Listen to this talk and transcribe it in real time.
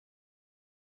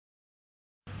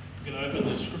You can open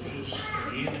the scriptures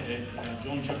again at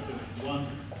John chapter 1.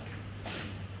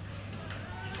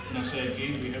 And I say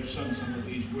again, we have sung some of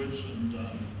these words and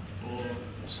or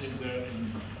said that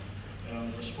in our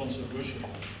responsive worship.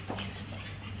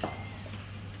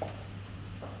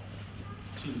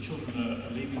 See, the children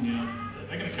are leaving now.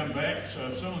 They're going to come back, so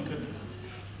if someone could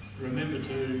remember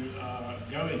to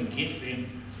go and get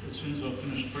them as soon as I've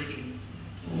finished preaching,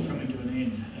 coming to an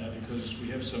end, because we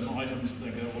have some items,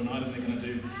 one item they're going to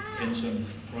do, and some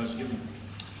prize giving.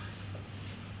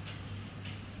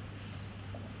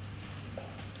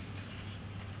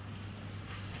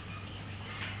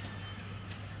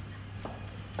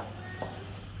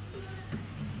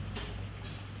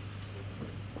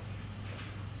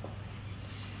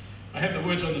 I have the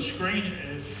words on the screen,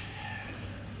 if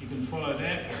you can follow that,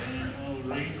 and I'll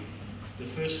read the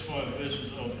first 5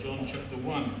 verses of John chapter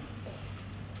 1.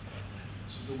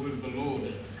 This is the word of the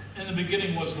Lord. In the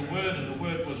beginning was the Word, and the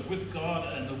Word was with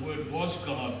God, and the Word was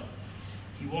God.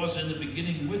 He was in the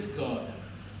beginning with God.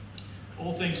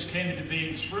 All things came into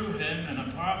being through him,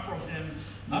 and apart from him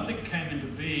nothing came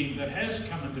into being that has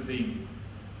come into being.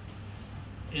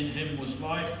 In him was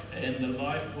life, and the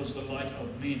life was the light of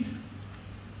men.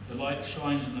 The light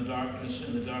shines in the darkness,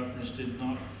 and the darkness did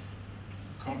not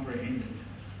comprehend it.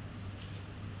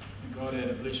 And God add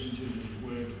a blessing to his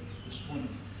word this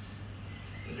morning.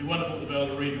 It'd be wonderful to be able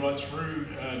to read right through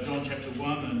John chapter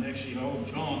 1 and actually whole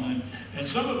John. And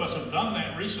some of us have done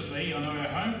that recently. I know our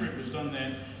home group has done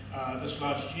that this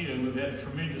last year. We've had a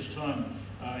tremendous time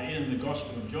in the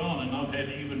Gospel of John, and I've had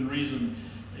even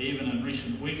in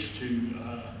recent weeks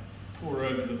to pour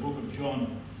over the book of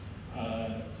John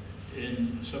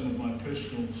in some of my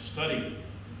personal study.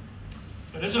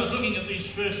 But as I was looking at these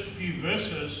first few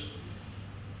verses,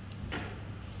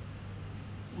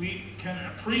 we can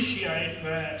appreciate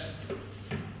that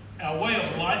our way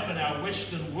of life in our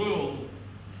Western world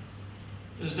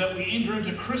is that we enter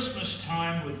into Christmas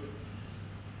time with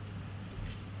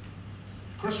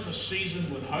Christmas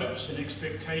season with hopes and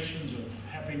expectations of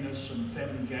happiness and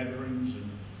family gatherings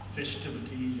and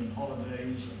festivities and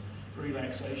holidays and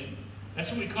relaxation. That's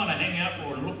what we kind of hang out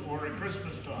for and look for at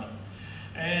Christmas time.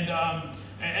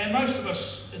 And most of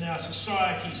us in our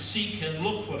society seek and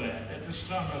look for that at this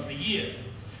time of the year.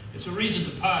 It's a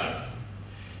reason to party.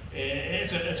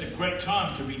 It's a great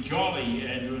time to be jolly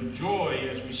and to enjoy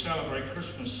as we celebrate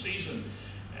Christmas season.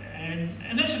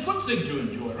 And that's a good thing to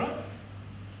enjoy, right?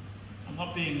 I'm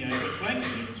not being a bit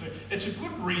blanket here. It's a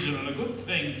good reason and a good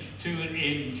thing to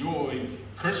enjoy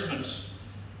Christmas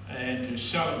and to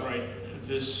celebrate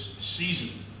this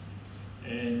season.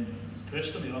 And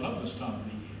personally, I love this time of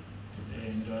the year.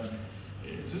 And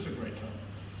it is a great time.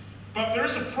 But there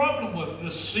is a problem with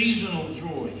this seasonal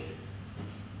joy.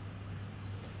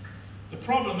 The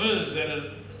problem is that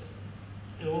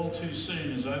it all too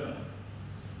soon is over.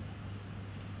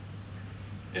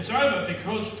 It's over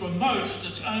because for most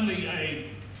it's only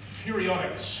a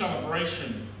periodic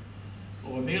celebration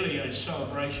or merely a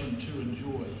celebration to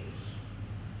enjoy.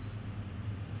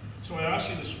 So I ask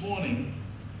you this morning,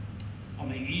 on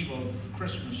the eve of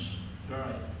Christmas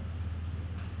Day,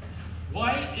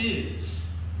 why is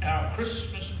our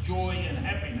Christmas joy and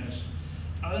happiness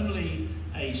only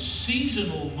a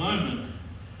seasonal moment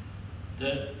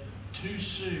that too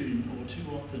soon or too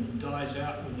often dies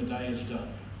out when the day is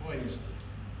done? Why is that?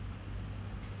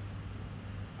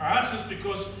 I ask this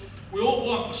because we all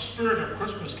want the spirit of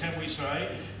Christmas, can we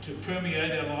say, to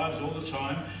permeate our lives all the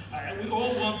time. We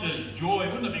all want this joy.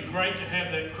 Wouldn't it be great to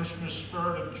have that Christmas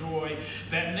spirit of joy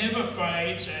that never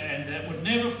fades and that would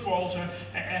never falter,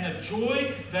 and a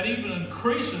joy that even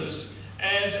increases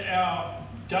as our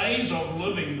days of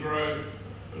living grow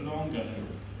longer?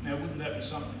 Now, wouldn't that be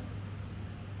something?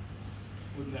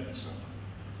 Wouldn't that be something?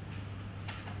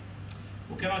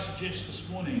 Well, can I suggest this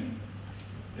morning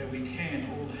that we can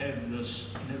all have this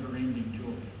never-ending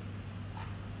joy?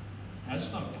 Now,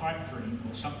 it's not a pipe dream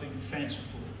or something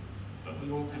fanciful, but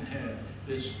we all can have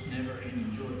this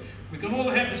never-ending joy. We can all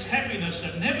have this happiness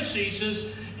that never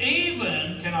ceases,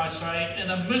 even, can I say, in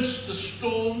amidst the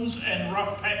storms and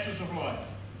rough patches of life.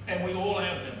 And we all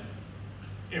have them,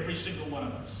 every single one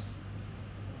of us.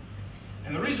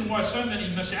 And the reason why so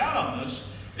many miss out on this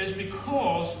is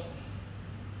because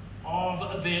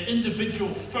of their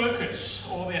individual focus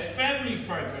or their family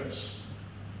focus.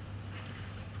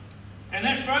 And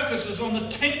that focus is on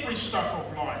the temporary stuff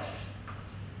of life,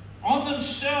 on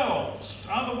themselves. In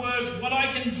other words, what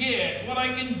I can get, what I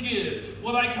can give,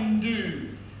 what I can do,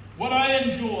 what I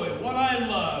enjoy, what I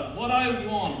love, what I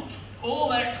want. All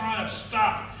that kind of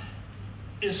stuff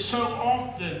is so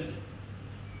often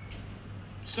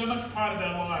so much part of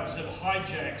our lives that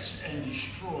hijacks and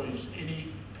destroys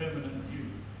any permanent view.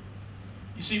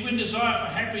 You see, when desire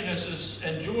for happiness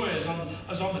and joy is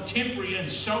on the temporary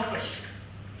and selfish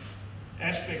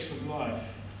aspects of life,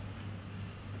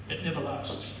 it never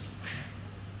lasts.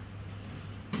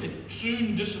 It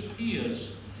soon disappears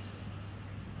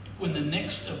when the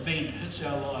next event hits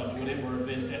our lives, whatever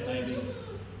event that may be.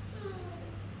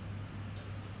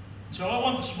 So I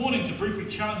want this morning to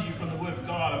briefly challenge you from the Word of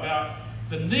God about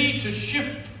the need to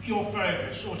shift your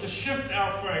focus, or to shift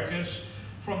our focus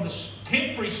from the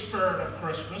temporary spirit of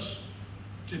Christmas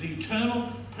to the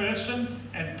eternal person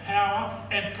and power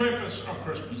and purpose of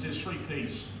Christmas. There's 3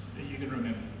 P's that you can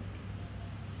remember.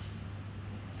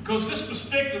 Because this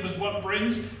perspective is what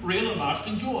brings real and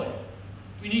lasting joy.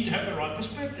 We need to have the right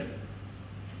perspective.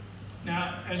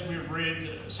 Now, as we've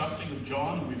read something of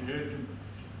John, we've heard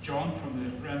John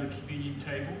from around the communion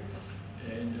table,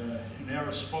 and in our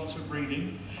responsive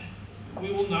reading,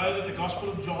 we will know that the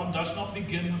Gospel of John does not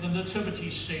begin with a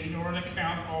nativity scene or an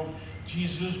account of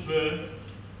Jesus' birth.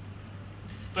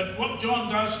 But what John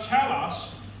does tell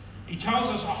us, he tells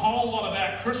us a whole lot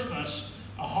about Christmas,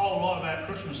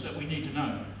 that we need to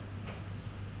know.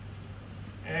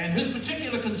 And his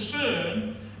particular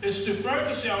concern is to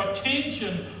focus our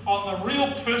attention on the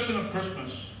real person of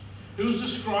Christmas, who is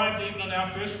described even in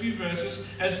our first few verses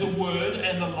as the Word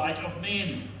and the light of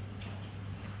men.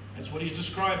 That's what he's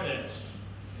described as.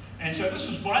 And so this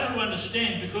is vital to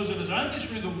understand, because it is only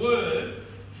through the Word,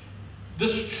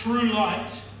 this true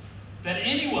light, that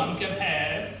anyone can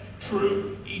have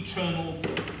true eternal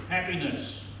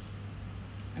happiness.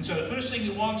 And so the first thing he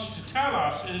wants to tell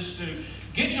us is to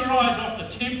get your eyes off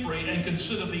the temporary and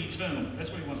consider the eternal. That's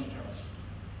what he wants to tell us.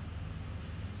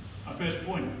 Our first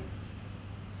point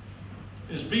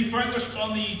is be focused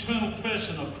on the eternal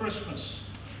person of Christmas.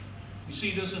 We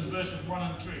see this in verses 1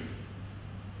 and 2.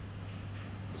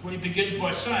 That's what he begins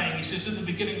by saying. He says, in the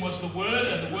beginning was the Word,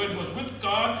 and the Word was with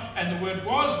God, and the Word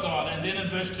was God. And then in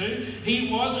verse 2, he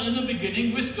was in the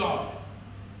beginning with God.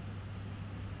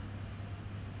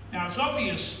 Now it's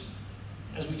obvious,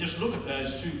 as we just look at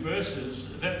those 2 verses,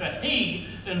 that the he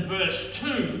in verse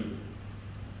 2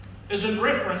 is in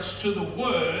reference to the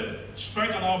Word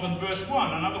spoken of in verse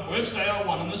 1. In other words, they are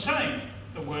one and the same.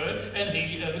 The Word and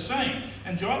he are the same.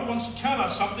 And John wants to tell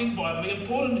us something vitally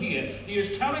important here. He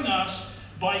is telling us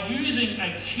by using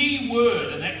a key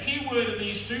word, and that key word in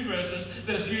these 2 verses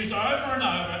that is used over and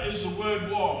over is the word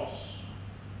was.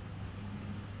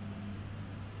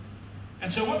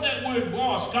 And so what that word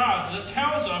was does is it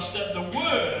tells us that the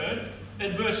Word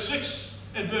in verse 6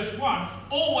 and verse 1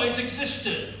 always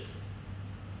existed.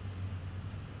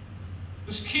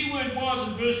 This key word was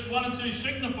in verse 1 and 2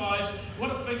 signifies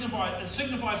what it signifies. It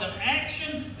signifies an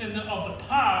action of the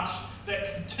past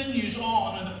that continues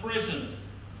on in the present.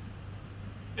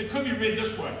 It could be read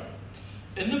this way.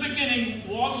 In the beginning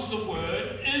was the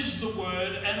Word, is the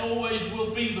Word, and always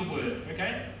will be the Word.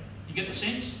 Okay? You get the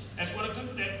sense? That's what it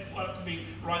could be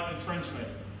rightly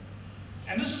translated.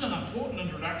 And this is an important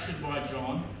introduction by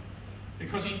John,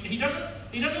 because he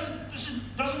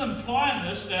doesn't imply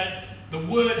in this that the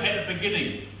Word had a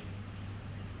beginning,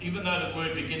 even though the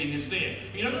word beginning is there.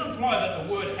 He doesn't imply that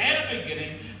the Word had a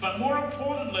beginning, but more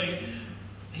importantly,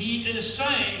 he is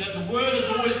saying that the Word has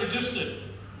always existed.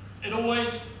 It always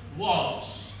was.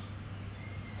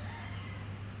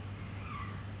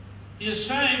 He is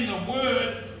saying the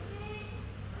Word,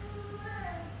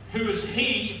 who is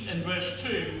he in verse 2,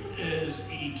 is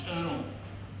eternal.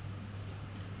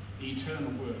 The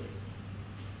eternal Word.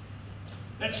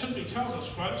 That simply tells us,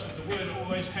 folks, that the Word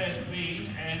always has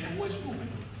been and always will be.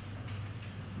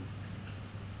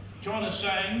 John is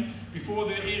saying, before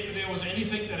there was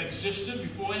anything that existed,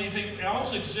 before anything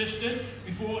else existed,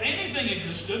 before anything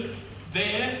existed,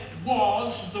 there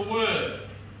was the Word,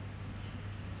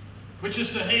 which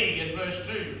is the he in verse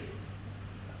 2.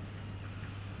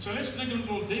 So let's think a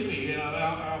little deeper here,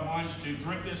 our minds to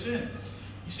drink this in.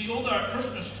 You see, although at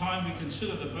Christmas time we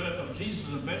consider the birth of Jesus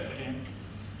in Bethlehem,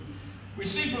 we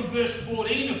see from verse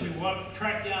 14, if we want to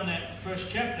track down that first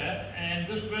chapter, and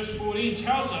this verse 14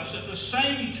 tells us that the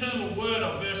same eternal Word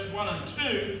of verse 1 and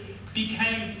 2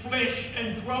 became flesh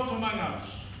and dwelt among us.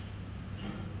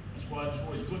 That's why it's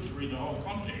always good to read the whole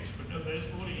context. But in verse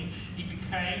 14, he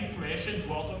became flesh and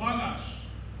dwelt among us.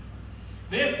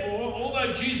 Therefore,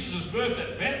 although Jesus' birth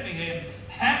at Bethlehem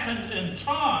happened in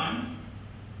time,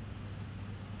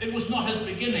 it was not his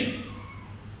beginning.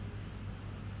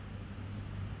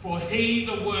 For he,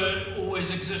 the Word, always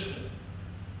existed.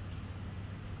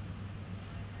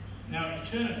 Now,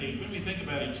 eternity, when we think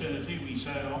about eternity, we say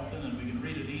it often and we can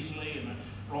read it easily and it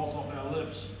rolls off our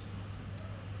lips.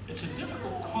 It's a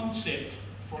difficult concept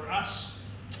for us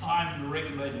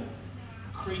time-regulated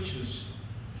creatures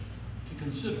to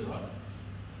consider, right?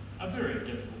 A very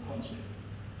difficult concept.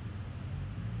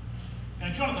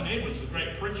 And Jonathan Edwards, the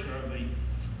great preacher of the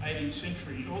 18th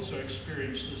century, also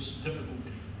experienced this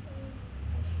difficulty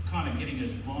of kind of getting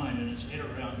his mind and his head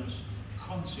around this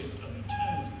concept of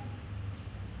eternity.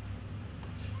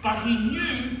 But he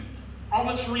knew of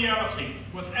its reality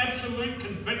with absolute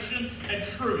conviction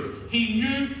and truth. He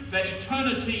knew that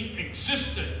eternity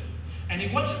existed. And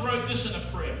he once wrote this in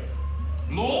a prayer: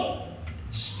 Lord,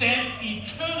 stamp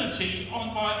eternity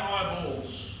on my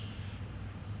eyeballs.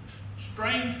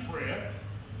 Strange prayer,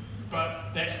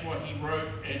 but that's what he wrote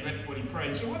and that's what he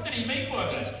prayed. So what did he mean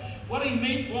by this? What he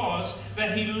meant was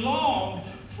that he longed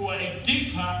for a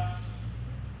deeper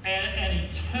and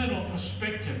eternal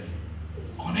perspective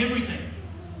on everything.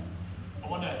 I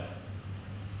wonder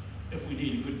if we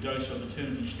need a good dose of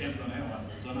eternity stamped on our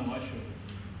eyeballs. I know I should.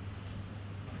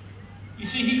 You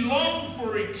see, he longed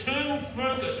for eternal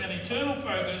focus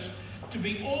to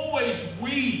be always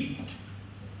weaved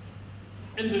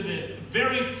into the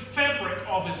very fabric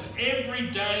of his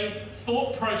everyday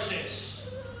thought process.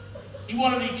 He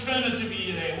wanted eternity to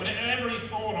be there, whatever he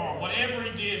thought of, whatever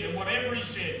he did, and whatever he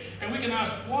said. And we can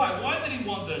ask why. Why did he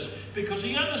want this? Because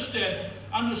he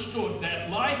understood that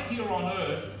life here on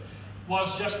earth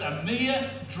was just a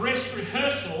mere dress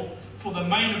rehearsal for the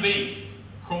main event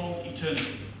called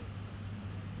eternity.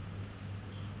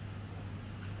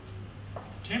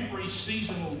 Temporary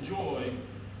seasonal joy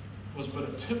was but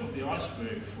a tip of the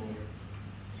iceberg for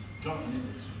Jonathan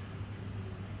Edwards.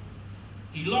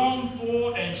 He longed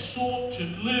for and sought to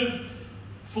live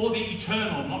for the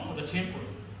eternal, not for the temporal.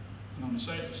 And I'm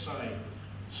safe to say,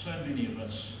 so many of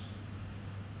us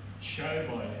show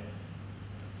by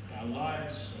our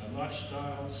lives, our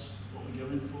lifestyles, what we go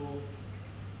in for,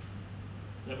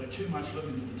 that we're too much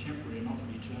living for the temporary and not for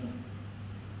the eternal.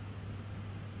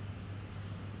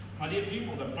 My dear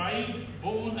people, the babe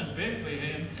born in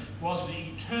Bethlehem was the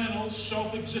eternal,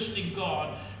 self-existing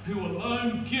God who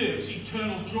alone gives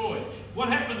eternal joy. What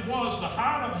happened was the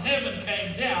heart of heaven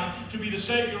came down to be the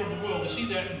Saviour of the world. We see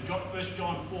that in 1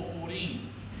 John 4:14.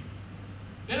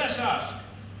 Let us ask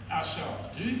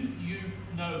ourselves, do you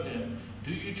know Him?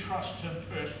 Do you trust Him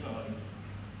personally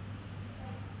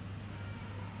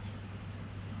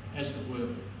as the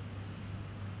Word?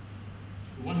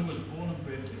 The one who was born in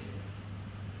Bethlehem.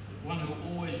 One who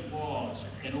always was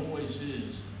and always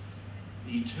is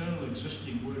the eternal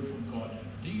existing Word from God.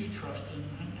 Do you trust in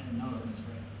Him and know Him as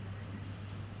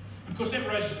that? Of course, that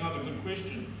raises another good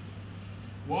question.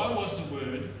 Why was the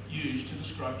word used to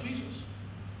describe Jesus?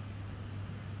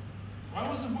 Why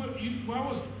was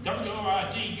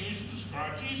W-O-R-D used to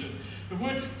describe Jesus?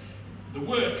 The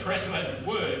word translated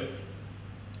word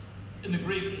in the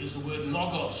Greek is the word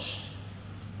logos.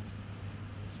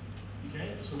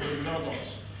 Okay, it's the word logos.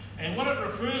 And what it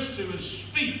refers to is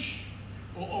speech,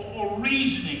 or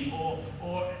reasoning, or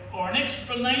an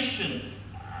explanation.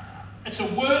 It's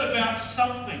a word about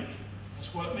something.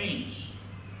 That's what it means.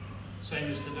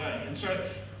 Same as today. And so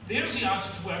there's the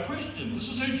answer to our question. This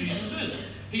is who Jesus is.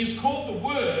 He is called the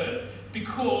Word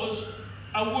because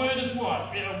a word is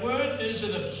what? A word is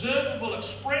an observable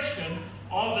expression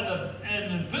of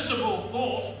an invisible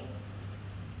thought.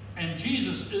 And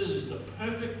Jesus is the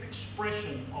perfect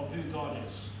expression of who God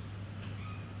is.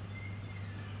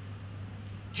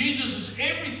 Jesus is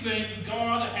everything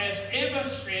God has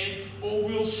ever said or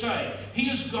will say. He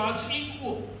is God's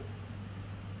equal.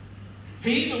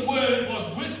 He, the Word,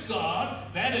 was with God,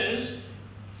 that is,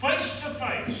 face to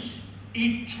face,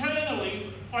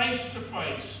 eternally face to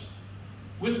face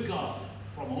with God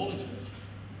from all eternity.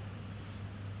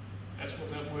 That's what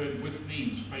that word with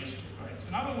means, face to face.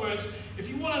 In other words, if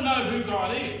you want to know who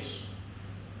God is,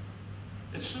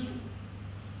 it's simple.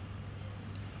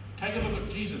 Take a look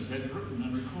at Jesus as written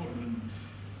and recorded in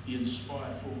the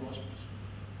inspired four Gospels.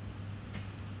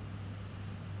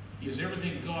 He is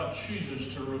everything God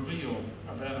chooses to reveal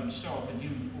about Himself in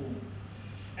human form.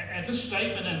 And this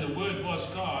statement, and the Word was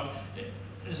God,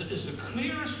 is the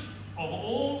clearest of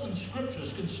all in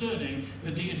Scriptures concerning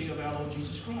the deity of our Lord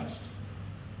Jesus Christ.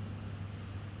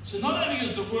 So not only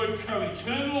is the Word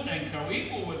co-eternal and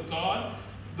co-equal with God,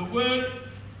 the Word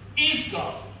is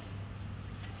God.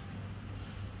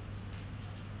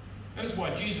 That is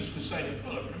why Jesus could say to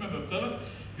Philip, remember Philip,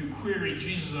 who queried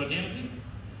Jesus' identity?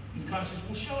 He kind of says,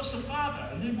 well, show us the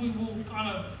Father, and then we will kind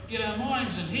of get our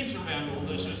minds and heads around all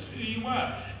this as to who you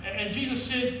are. And Jesus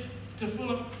said to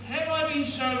Philip, have I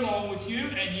been so long with you,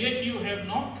 and yet you have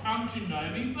not come to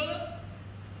know me, Philip?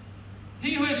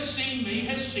 He who has seen me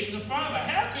has seen the Father.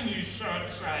 How can you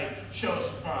say, show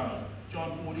us the Father?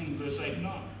 John 14, verse 8 and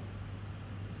 9.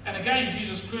 And again,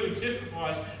 Jesus clearly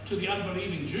testifies to the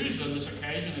unbelieving Jews on this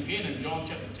occasion. Again, in John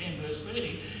chapter 10, verse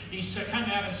 30, he came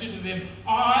out and said to them,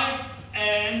 I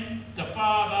and the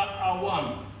Father are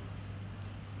one.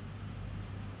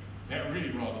 That really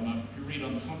riled them up. If you read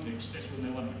on the context, that's when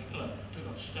they wanted to kill him, took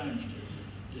up stones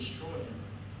to destroy him.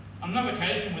 On another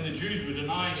occasion, when the Jews were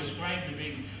denying his claim to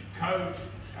be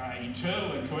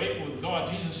co-eternal and co-equal with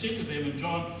God, Jesus said to them in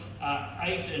John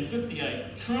 8 and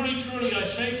 58, Truly, truly,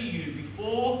 I say to you,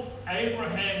 before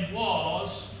Abraham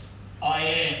was, I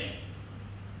am.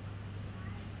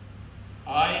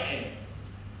 I am.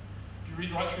 If you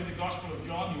read right through the Gospel of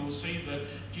John, you will see that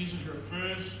Jesus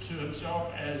refers to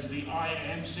himself as the I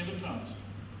am 7 times.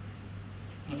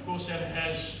 And of course that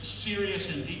has serious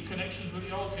and deep connections with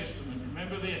the Old Testament.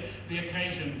 Remember the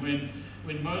occasion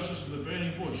when Moses in the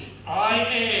burning bush, I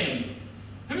am.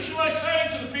 Who shall I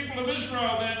say to the people of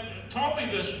Israel that told me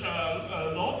this,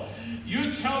 Lord?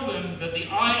 You tell them that the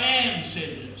I am said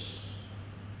this.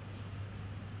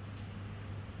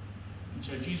 And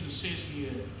so Jesus says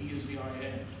here, he is the I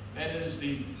am. That is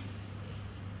the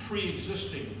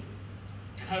pre-existing,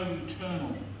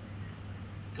 co-eternal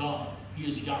God. He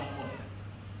is Yahweh.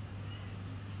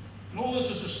 And all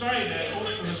this is to say that all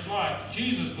through his life,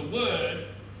 Jesus, the Word,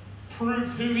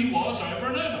 proved who he was over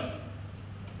and over.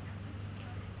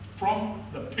 From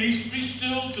the peace be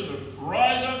still, to the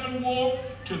rise up and walk,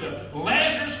 to the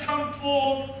Lazarus come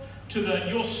forth, to the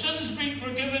your sins be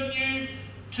forgiven you,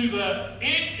 to the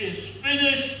it is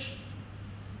finished.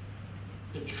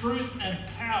 The truth and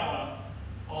power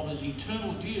of his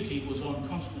eternal deity was on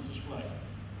constant display.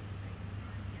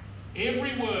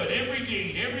 Every word, every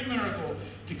deed, every miracle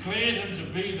declared him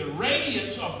to be the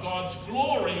radiance of God's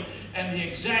glory and the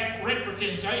exact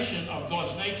representation of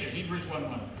God's nature. Hebrews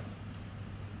 1:1.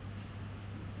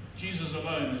 Jesus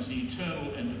alone is the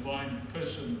eternal and divine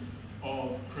person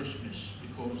of Christmas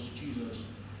because Jesus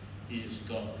is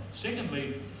God.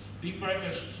 Secondly, be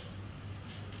focused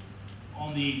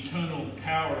on the eternal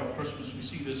power of Christmas. We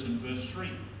see this in verse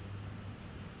 3.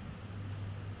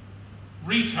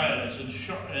 Retailers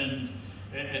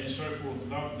and so forth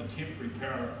love the temporary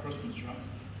power of Christmas, right?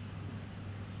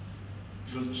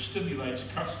 Because it stimulates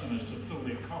customers to fill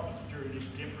their coffers during this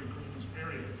temporary Christmas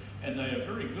period. And they are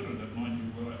very good at it, mind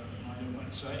you, I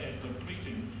might say, at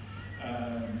depleting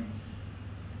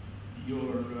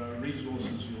your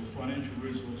resources, your financial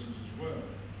resources as well.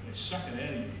 They suck it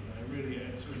out of you.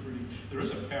 There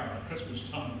is a power at Christmas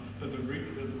time that the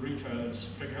retailers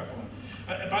pick up on.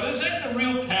 But is that the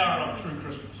real power of true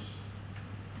Christmas?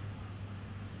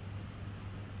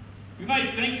 We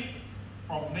may think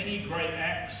of many great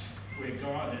acts where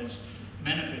God has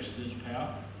manifested his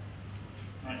power.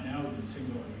 Right now we can think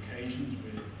of occasions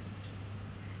where,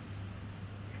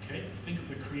 think of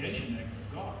the creation act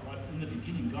of God. Right in the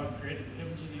beginning, God created the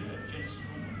heavens and the earth. Genesis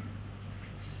 1:1.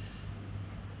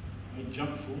 You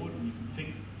jump forward and you can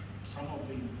think some of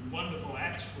the wonderful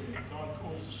acts where God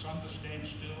caused the sun to stand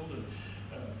still and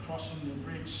crossing the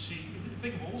Red Sea. You can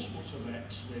think of all sorts of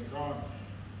acts where God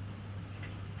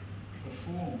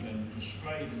performed and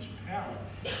displayed his power.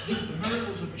 Think of the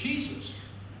miracles of Jesus.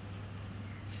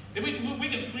 We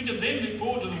can then look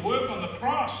forward to the work on the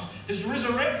cross, his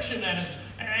resurrection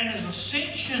and his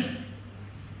ascension.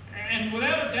 And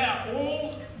without a doubt,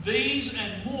 all these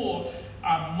and more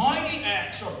are mighty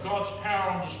acts of God's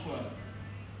power on display.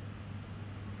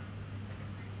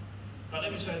 But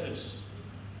let me say this.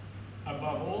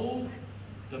 Above all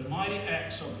the mighty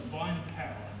acts of divine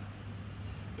power,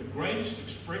 the greatest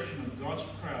expression of God's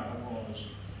power was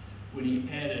when he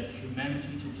added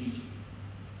humanity to deity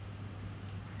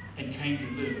and came to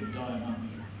live and die among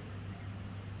you.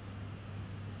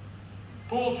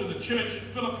 Paul to the church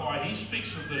at Philippi, he speaks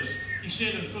of this. He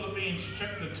said in Philippians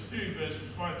chapter 2, verses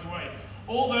 5 to 8,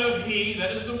 although he,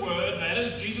 that is the Word, that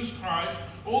is Jesus Christ,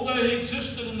 although he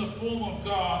existed in the form of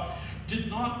God, did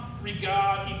not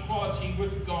regard equality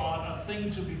with God a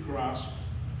thing to be grasped,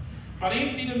 but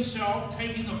emptied himself,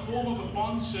 taking the form of a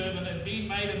bondservant and being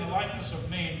made in the likeness of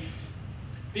men.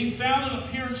 Being found in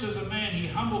appearance as a man, he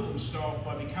humbled himself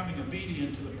by becoming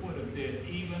obedient to the point of death,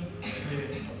 even the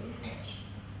death of the cross.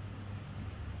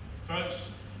 Folks,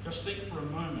 just think for a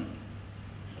moment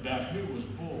about who was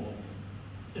born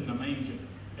in the manger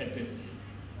at Bethlehem.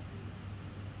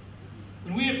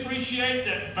 When we appreciate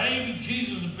that baby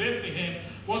Jesus in Bethlehem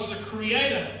was the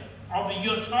creator of the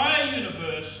entire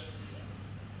universe,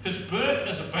 his birth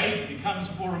as a baby becomes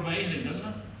more amazing, doesn't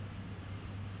it?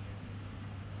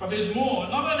 But there's more.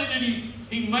 Not only did he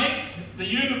He made the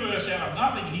universe out of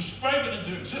nothing. He spoke it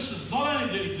into existence. Not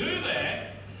only did he do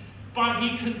that, but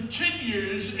he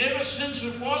continues, ever since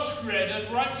it was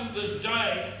created, right to this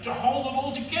day, to hold it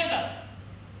all together.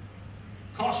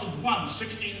 Colossians 1,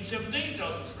 16 and 17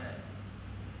 tells us that.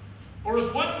 Or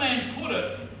as one man put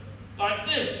it, like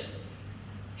this: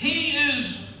 He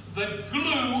is the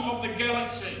glue of the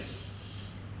galaxies.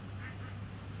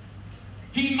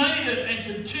 He made it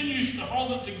and continues to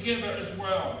hold it together as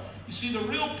well. You see, the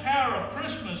real power of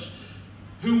Christmas,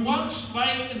 who once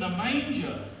lay in the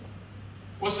manger,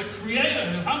 was the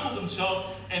Creator who humbled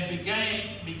himself and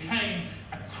became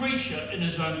a creature in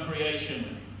his own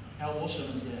creation. How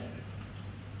awesome is that?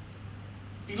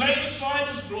 He laid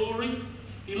aside his glory.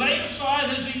 He laid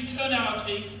aside his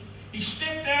eternality. He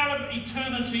stepped out of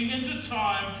eternity into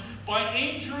time by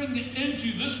entering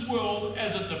into this world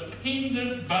as a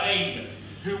dependent babe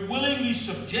who willingly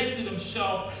subjected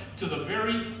himself to the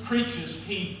very creatures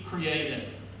he created.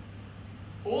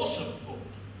 Awesome thought.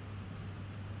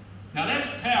 Now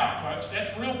that's power, folks.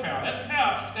 That's real power. That's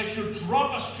power that should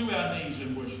drop us to our knees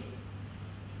in worship.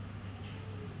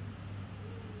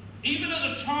 Even as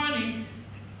a tiny,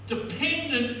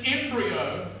 dependent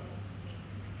embryo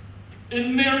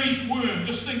in Mary's womb,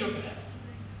 just think of that.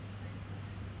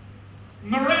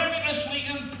 Miraculously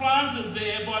implanted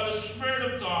there by the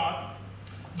Spirit of God,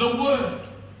 the Word,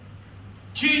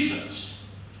 Jesus,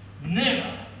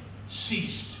 never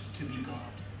ceased to be God.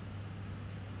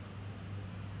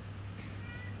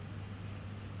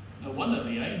 No wonder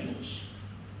the angels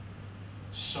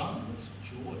sung with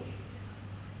joy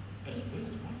at his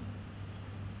birth,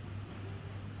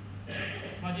 right?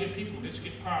 My dear people, let's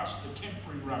get past the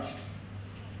temporary rush,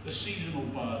 the seasonal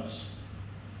buzz,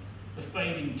 the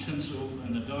fading tinsel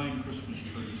and the dying Christmas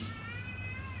trees.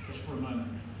 Just for a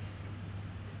moment.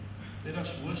 Let us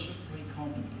worshipfully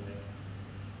contemplate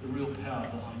the real power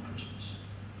behind Christmas.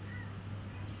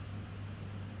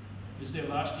 Is there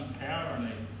lasting power in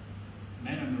a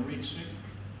man in a red suit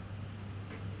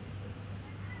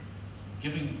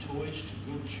giving toys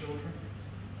to good children?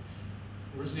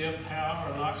 Or is there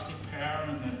power, a lasting power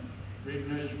in the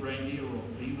red-nosed reindeer or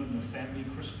even the family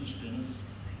Christmas dinners,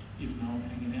 even though I'm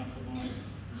hanging out for mine?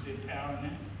 Is there power in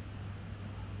that?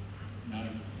 No.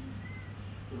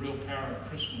 The real power of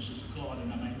Christmas is God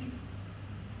in a manger.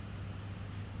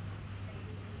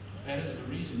 That is the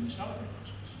reason we celebrate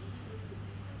Christmas.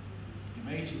 The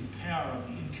amazing power of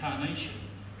the incarnation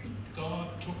that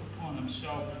God took upon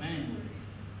himself manhood.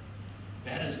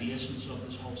 That is the essence of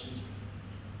this whole season.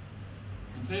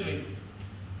 And thirdly,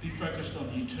 be focused on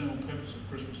the eternal purpose of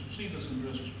Christmas. We see this in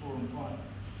verses 4 and 5.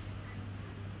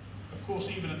 Of course,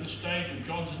 even at this stage of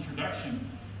John's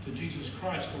introduction to Jesus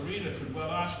Christ, the reader could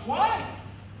well ask, why?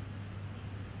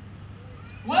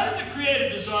 Why did the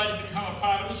Creator desire to become a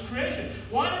part of his creation?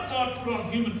 Why did God put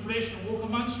on human flesh and walk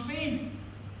amongst men?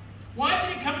 Why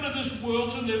did he come into this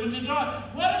world to live and to die?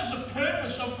 What is the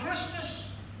purpose of Christmas?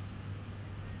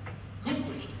 Good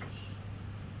questions.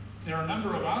 There are a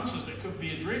number of answers that could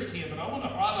be addressed here, but I want to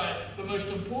highlight the most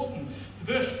important.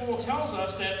 Verse 4 tells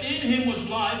us that in him was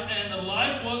life, and the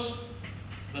life was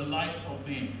the light of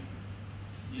men.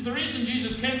 The reason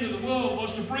Jesus came to the world was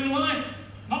to bring life,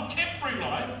 not temporary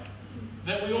life,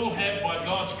 that we all have by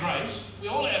God's grace. We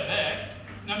all have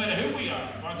that, no matter who we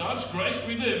are. By God's grace,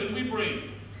 we live and we breathe.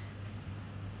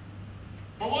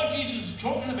 But what Jesus is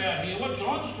talking about here, what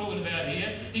John's talking about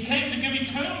here, he came to give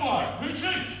eternal life. Who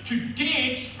to? To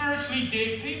dead, spiritually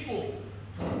dead people.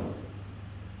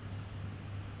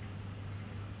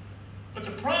 But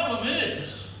the problem is,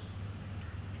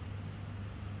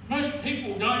 most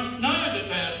people don't know that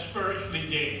they are spiritually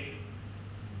dead.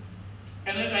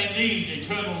 And that they need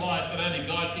eternal life that only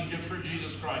God can give through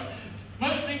Jesus Christ.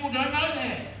 Most people don't know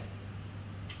that.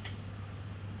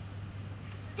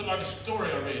 But like a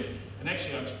story I read, and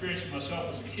actually I experienced it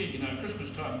myself as a kid, at Christmas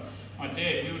time, my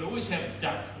dad, we would always have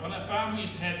duck. On our farm we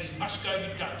used to have these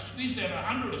Muscovy ducks. We used to have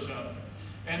 100 or so.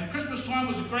 And Christmas time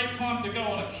was a great time to go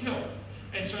on a kill.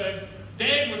 And so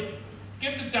Dad would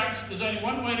get the ducks. There's only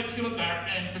one way to kill a duck,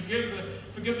 and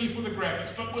forgive me for the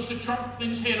graphics, but was to chop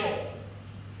things head off.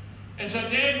 And so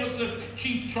Dad was the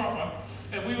chief chopper,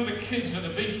 and we were the kids that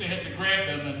eventually had to grab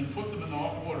them and put them in the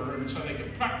hot water and so they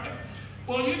could pluck them.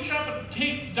 Well, you chop a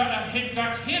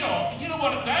duck's head off, you know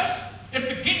what it does? If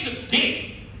it gets it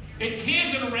dead, it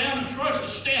tears it around and tries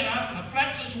to stand up, and it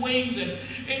flaps its wings, and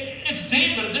it's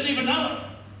dead, but it didn't even know it.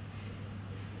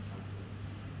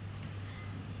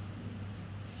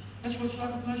 That's what it's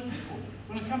like with most people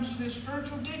when it comes to their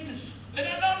spiritual deadness. They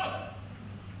don't know it.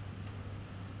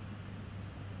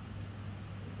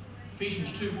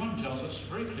 Ephesians 2:1 tells us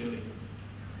very clearly,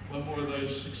 One more of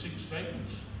those succinct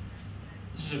statements.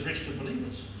 This is addressed to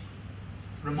believers,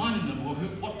 reminding them of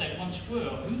what they once were,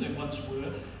 who they once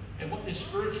were, and what their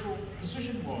spiritual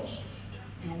position was.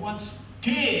 You were once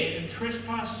dead in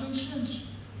trespasses and sins.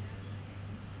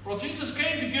 Well, Jesus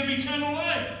came to give eternal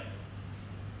life.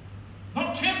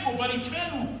 Not temporal, but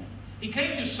eternal. He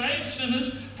came to save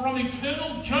sinners from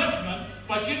eternal judgment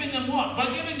by giving them what?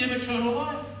 By giving them eternal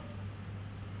life.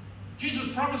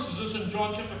 Jesus promises this in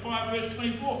John chapter 5, verse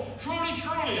 24. Truly,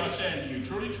 truly, I say unto you.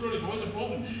 Truly, truly is always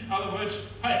important. In other words,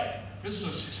 hey, this is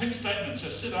a succinct statement,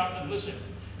 so sit up and listen.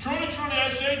 Truly, truly,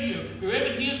 I say to you,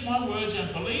 whoever hears my words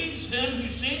and believes him who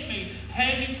sent me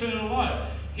has eternal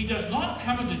life. He does not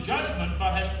come into judgment,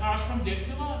 but has passed from death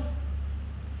to life.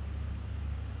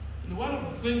 And the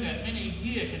wonderful thing that many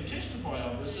here can testify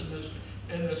of this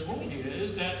in this world here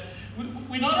is that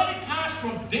we not only pass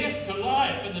from death to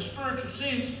life in the spiritual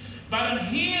sense, but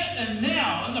in here and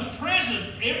now, in the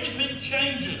present, everything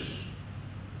changes.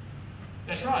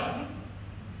 That's right, isn't it?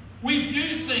 We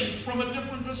view things from a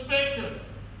different perspective.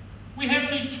 We have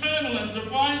an eternal and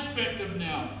divine perspective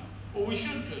now, or we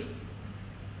should do.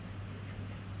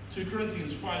 2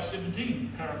 Corinthians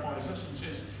 5:17 clarifies this and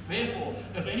says, therefore,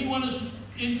 if anyone is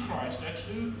in Christ, that's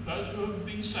those who have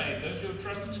been saved, those who have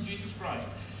trusted in Jesus Christ,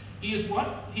 he is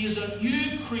what? He is a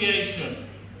new creation.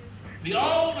 The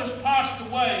old has passed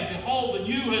away, behold, the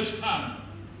new has come.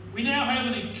 We now have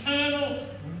an eternal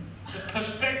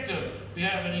perspective. We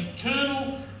have an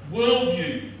eternal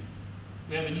worldview.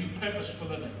 We have a new purpose for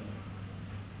living.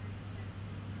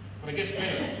 But it gets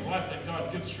better. The life that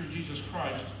God gives through Jesus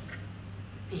Christ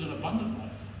is an abundant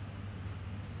life.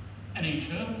 An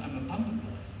eternal and abundant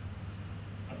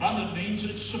life. Abundant means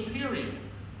it's superior.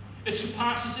 It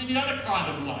surpasses any other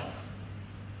kind of life.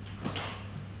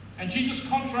 And Jesus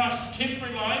contrasts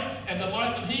temporary life and the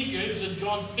life that he gives in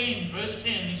John 10, verse 10.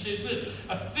 He says this,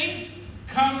 a thief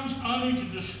comes only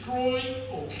to destroy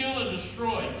or kill and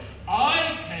destroy.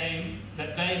 I came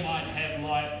that they might have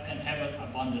life and have it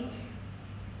abundantly.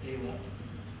 There you are.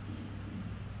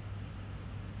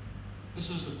 This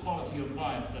is the quality of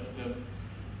life that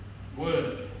the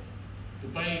Word, the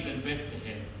babe in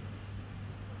Bethlehem,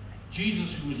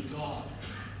 Jesus, who is God,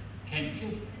 can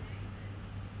give.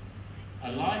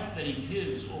 A life that he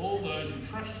gives all those who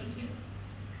trust in him.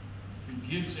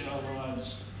 He gives our lives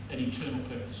an eternal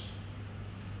purpose.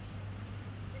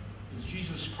 It's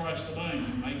Jesus Christ alone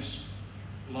who makes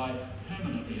life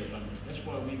permanently abundant. That's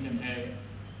why we can have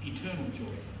eternal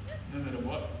joy, no matter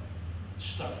what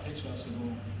stuff hits us in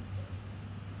life.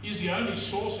 He's the only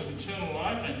source of eternal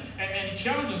life, and he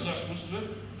challenges us with it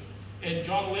in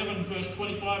John 11, verse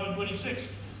 25 and 26.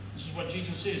 This is what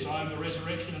Jesus says, I am the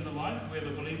resurrection and the life.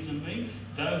 Whoever believes in me,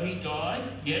 though he die,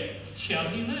 yet shall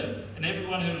he live. And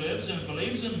everyone who lives and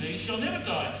believes in me shall never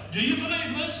die. Do you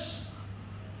believe this?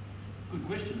 Good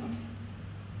question, huh?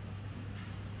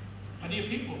 My dear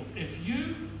people, if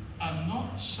you are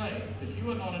not saved, if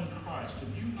you are not in Christ,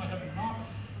 if you have not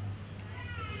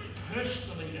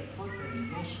personally appropriated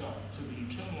yourself to the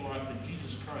eternal life that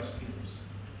Jesus Christ gives,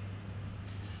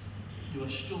 you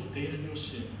are still dead in your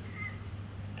sin.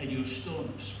 And you're still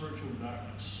in spiritual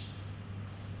darkness.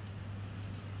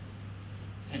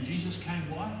 And Jesus came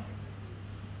why?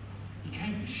 He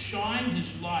came to shine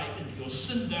his light into your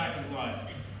sin-darkened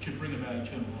life to bring about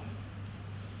eternal life.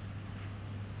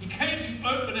 He came to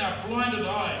open our blinded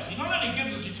eyes. He not only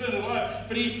gives us eternal life,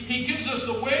 but he gives us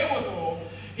the wherewithal.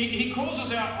 He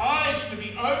causes our eyes to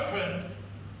be opened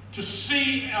to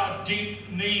see our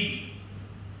deep need.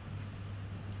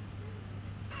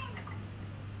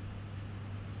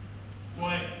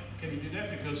 Why can he do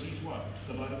that? Because he's what?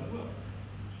 The light of the world.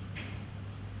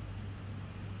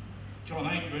 John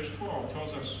 8 verse 12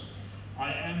 tells us,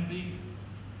 I am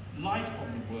the light of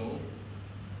the world.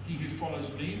 He who follows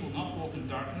me will not walk in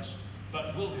darkness,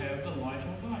 but will have the light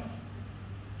of life.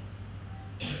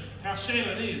 How sad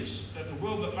it is that the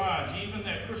world at large, even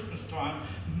at Christmas time,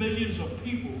 millions of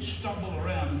people stumble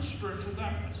around in spiritual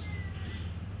darkness.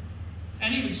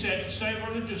 And even sad to say,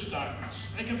 religious darkness.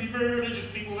 They can be very religious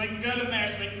people. They can go to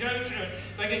Mass, they can go to church,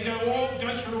 they can go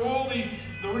through all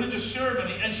the religious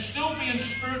ceremony and still be in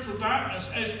spiritual darkness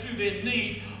as to their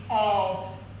need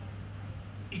of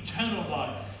eternal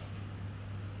life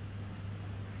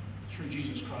through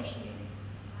Jesus Christ alone.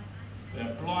 They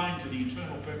are blind to the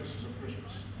eternal purposes of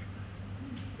Christmas.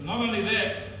 But not only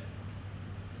that,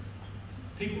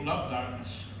 people love darkness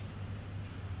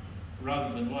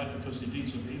rather than light because their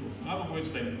deeds of evil. In other words,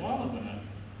 they wallow in it.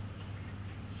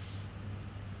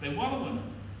 They wallow in it.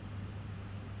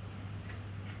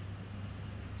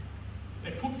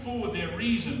 They put forward their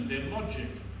reason, their logic,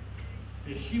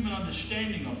 their human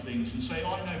understanding of things and say,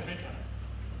 I know better.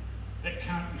 That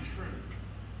can't be true.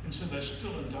 And so they're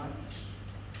still in darkness.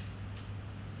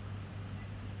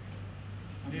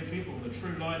 And dear people, the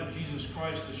true light of Jesus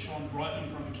Christ has shone brightly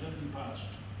from eternity past.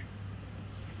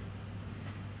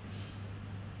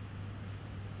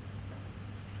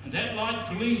 And that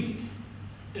light gleamed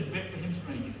in Bethlehem's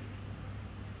manger.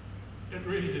 It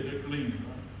really did. It gleamed,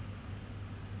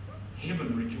 right?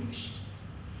 Heaven rejoiced.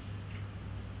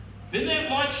 Then that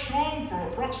light shone for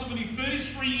approximately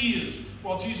 33 years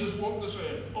while Jesus walked this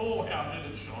earth. Oh, how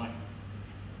did it shine!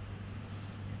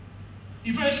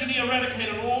 He virtually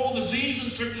eradicated all disease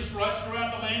and sickness right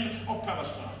throughout the land of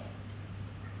Palestine.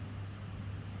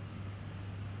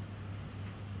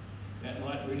 That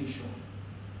light really shone.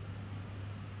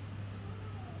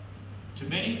 To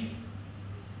many,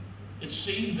 it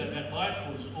seemed that that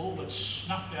light was all but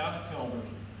snuffed out at Calvary.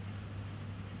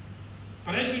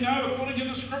 But as we know, according to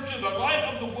the Scripture, the light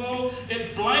of the world,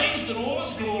 it blazed in all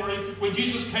its glory when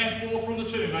Jesus came forth from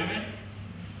the tomb. Amen?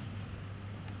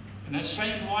 And that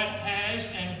same light has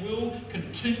and will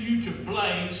continue to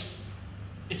blaze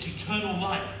its eternal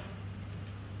light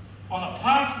on a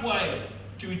pathway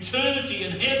to eternity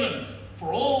in heaven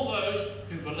for all those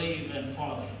who believe and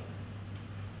follow Him.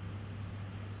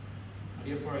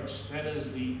 Dear folks, that is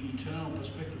the eternal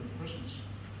perspective of Christmas.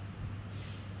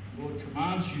 The Lord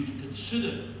commands you to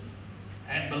consider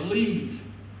and believe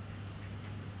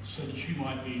so that you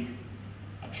might be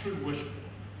a true worshiper,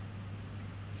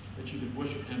 that you could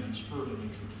worship Him in spirit and in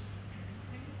truth.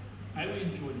 May we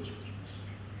enjoy this Christmas.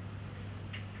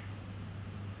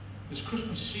 This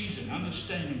Christmas season,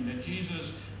 understanding that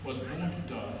Jesus was born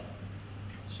to die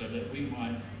so that we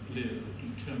might live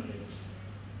eternally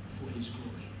for His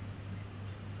glory.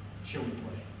 Shall we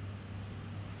pray?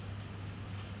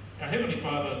 Our Heavenly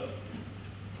Father,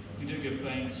 we do give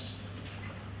thanks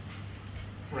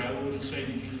for our Lord and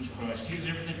Saviour Jesus Christ. He is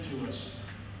everything to us.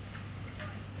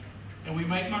 And we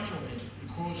make much of it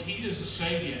because He is the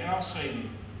Saviour, our Saviour.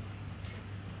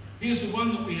 He is the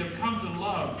one that we have come to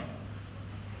love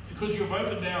because You have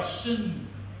opened our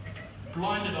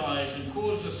sin-blinded eyes and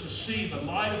caused us to see the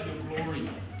light of Your glory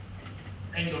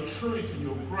and Your truth and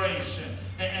Your grace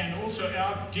and also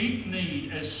our deep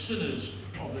need as sinners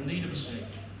of the need of a Saviour.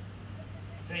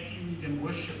 Thank You, we can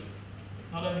worship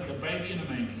not only the baby in a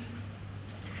manger,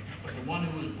 but the one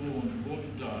who was born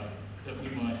to die, that we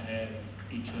might have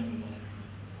eternal life.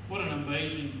 What an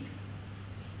amazing,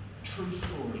 true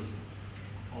story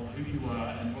of who You are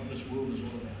and what this world is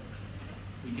all about.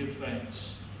 We give thanks.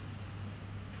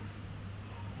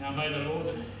 Now may the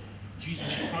Lord Jesus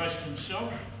Christ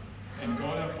Himself and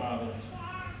God our Father,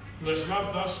 who has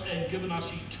loved us and given us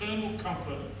eternal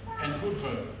comfort and good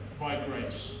hope by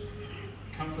grace,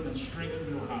 comfort and strengthen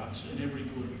your hearts in every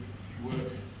good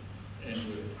work and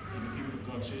word. And the people of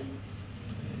God said,